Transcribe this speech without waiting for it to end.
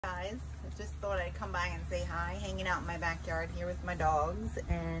Guys, I just thought I'd come by and say hi, hanging out in my backyard here with my dogs,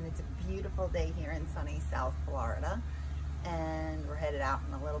 and it's a beautiful day here in sunny South Florida, and we're headed out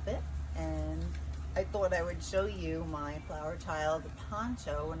in a little bit, and I thought I would show you my flower child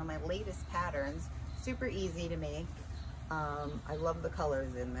poncho, one of my latest patterns. Super easy to make. I love the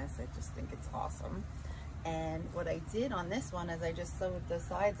colors in this. I just think it's awesome. And what I did on this one is I just sewed the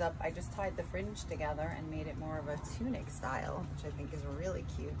sides up. I just tied the fringe together and made it more of a tunic style, which I think is really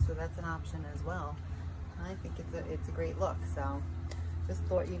cute. So that's an option as well. I think it's a great look. So just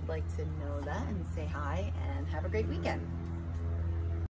thought you'd like to know that and say hi and have a great weekend.